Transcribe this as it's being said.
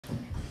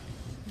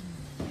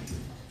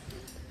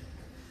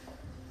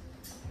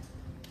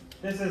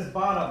This is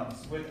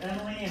Bottoms with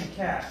Emily and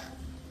Kat.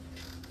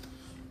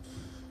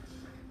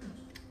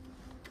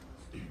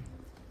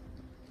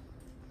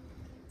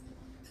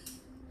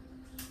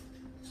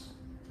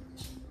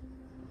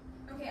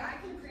 Okay, I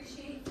can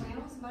appreciate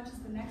flannel as much as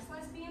the next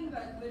lesbian,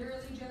 but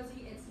literally,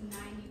 Josie, it's 90%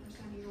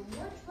 of your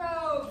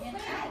wardrobe. Flannel.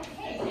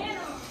 Hey,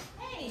 Flannel.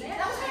 hey, Flannel.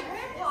 that was my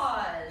grandpa's.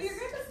 But your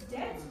grandpa's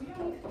dead, so we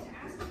don't need to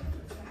ask him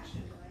for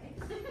fashion, right?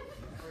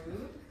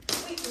 Rude.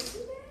 Wait, was he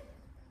dead?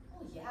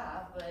 Well,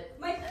 yeah, but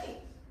My plate.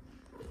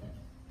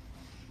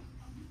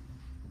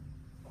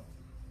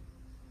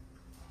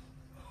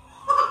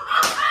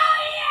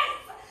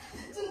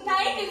 Yes!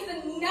 Tonight is the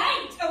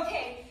night,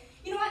 okay?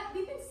 You know what?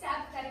 We've been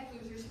sad, pathetic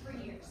losers for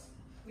years.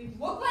 We've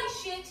looked like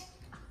shit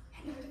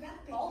and never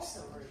developed it.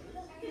 also rude. I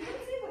didn't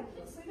say we're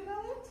closely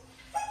developed.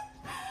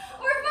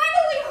 We're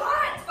finally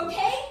hot,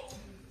 okay?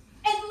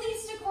 At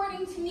least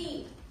according to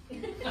me. You're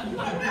out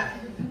there,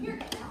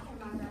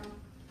 my girl.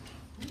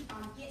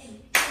 I'm getting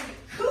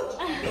cool.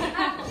 I'm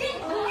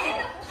getting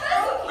in.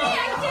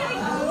 I'm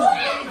getting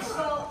wet.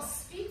 Well,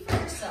 speak for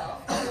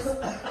yourself. 'Cause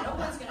no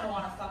one's gonna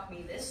want to fuck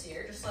me this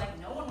year, just like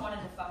no one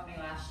wanted to fuck me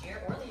last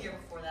year, or the year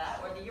before that,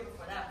 or the year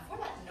before that. Before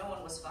that, no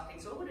one was fucking,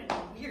 so it would have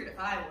been weird if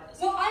I was.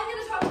 Well, I'm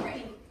gonna talk to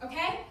Brittany,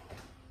 okay?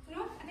 You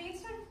know what? I think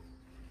it's time.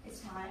 It's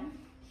time.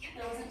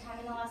 There wasn't time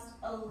in the last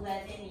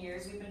 11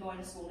 years we've been going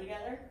to school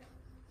together.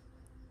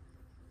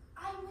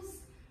 I was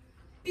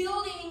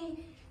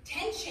building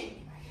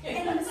tension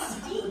and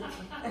mystique.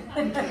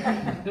 But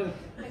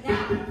now,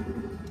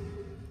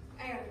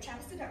 I got a trap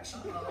of seduction.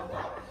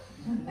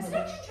 A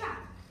seduction trap.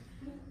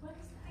 What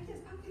is that? Like this.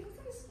 It looks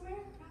like a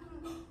square. I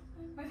don't know.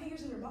 My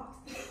fingers in your box.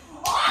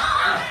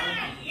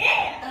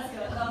 Yeah! That's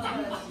good. That was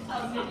good. That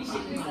was good. You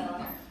should use that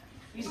on her.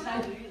 You should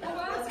have to do that.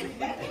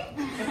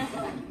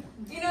 Well,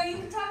 you know, you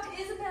can talk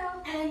to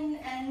Isabel.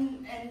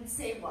 And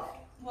say what?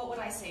 What would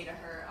I say to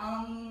her?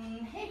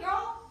 Hey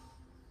girl,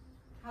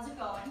 how's it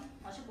going?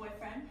 How's your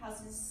boyfriend? How's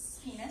his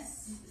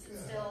penis? Is it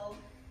still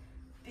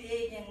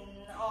big and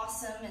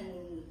awesome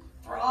and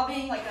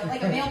throbbing like a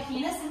male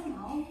penis? I don't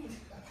know.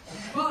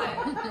 Well, I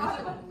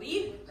probably wouldn't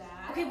lead with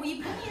that. Okay, well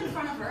you put me in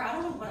front of her. I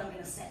don't know what I'm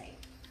gonna say.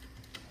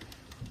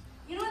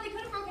 You know what? They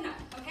could have broken up,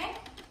 okay?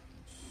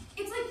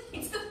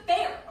 It's the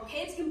fair,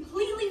 okay? It's a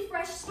completely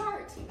fresh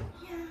start.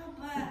 Yeah,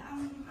 but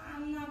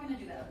I'm not gonna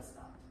do that with stuff.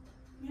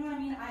 You know what I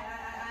mean?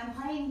 I'm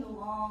playing the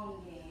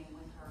long game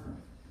with her.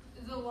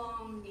 The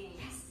long game.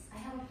 Yes, I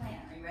have a plan.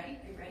 Are you ready?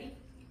 Are you ready?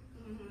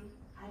 Mm-hmm.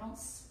 I don't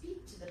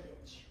speak to the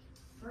bitch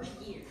for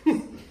years.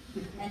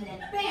 And then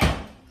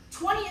bam!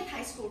 20th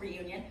high school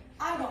reunion.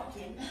 I walk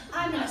in.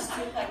 I'm in a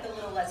suit like the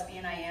little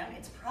lesbian I am.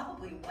 It's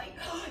probably white.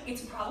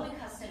 It's probably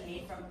custom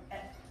made from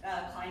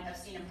Klein,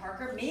 Epstein, and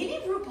Parker.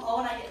 Maybe RuPaul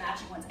and I get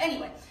matching ones.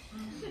 Anyway,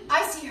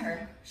 I see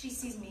her. She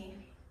sees me.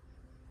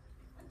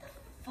 What the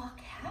fuck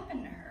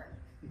happened to her?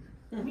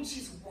 I mean,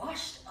 she's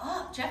washed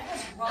up. Jeff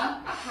has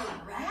run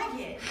her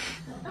ragged.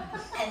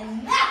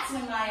 And that's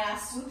when my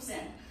ass swoops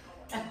in.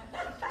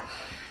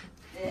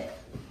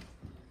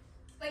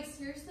 Like,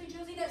 seriously,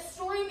 Josie, that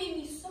story made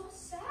me so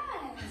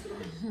sad.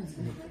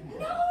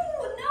 No,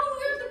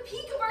 we're at the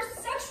peak of our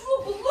sexual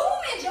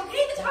bloomage,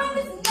 okay? The time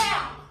is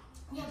now.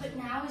 Yeah, but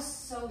now is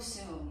so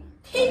soon.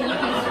 Look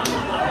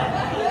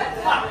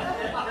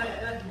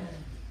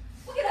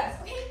at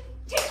us, okay?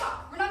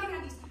 TikTok. We're not gonna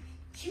have these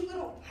cute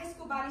little high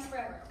school bodies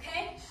forever,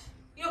 okay?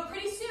 You know,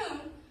 pretty soon,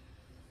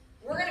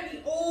 we're gonna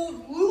be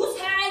old loose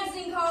hags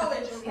in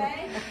college,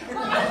 okay?